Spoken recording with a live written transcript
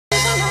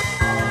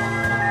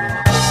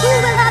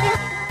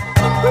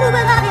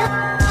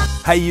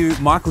Hey you,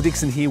 Michael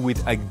Dixon here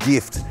with a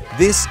gift.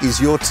 This is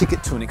your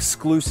ticket to an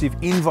exclusive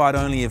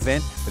invite-only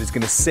event that is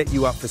going to set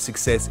you up for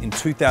success in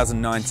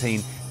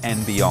 2019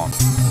 and beyond.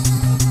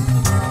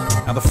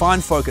 Now, the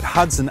fine folk at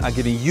Hudson are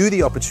giving you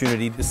the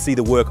opportunity to see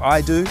the work I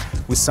do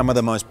with some of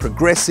the most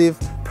progressive,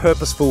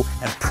 purposeful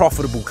and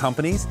profitable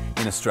companies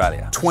in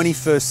Australia.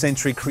 21st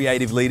century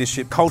creative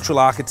leadership, cultural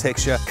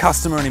architecture,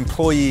 customer and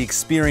employee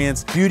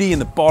experience, beauty in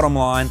the bottom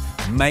line.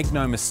 Make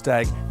no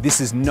mistake,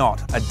 this is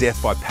not a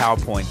death by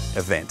PowerPoint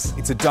event.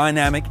 It's a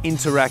dynamic,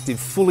 interactive,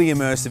 fully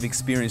immersive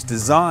experience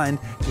designed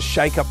to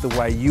shake up the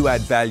way you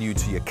add value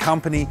to your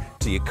company,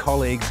 to your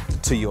colleagues,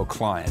 to your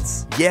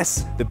clients.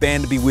 Yes, the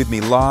band will be with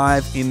me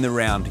live in the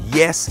round.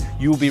 Yes,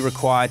 you will be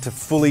required to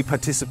fully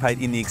participate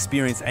in the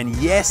experience. And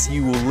yes,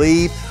 you will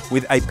leave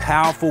with a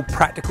powerful,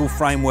 practical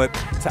framework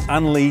to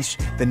unleash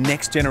the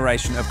next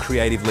generation of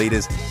creative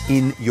leaders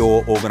in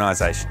your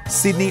organization.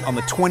 Sydney on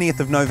the 20th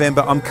of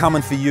November, I'm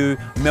coming for you.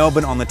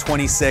 Melbourne on the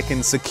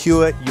 22nd.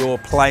 Secure your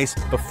place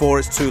before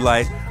it's too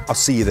late. I'll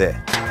see you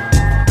there.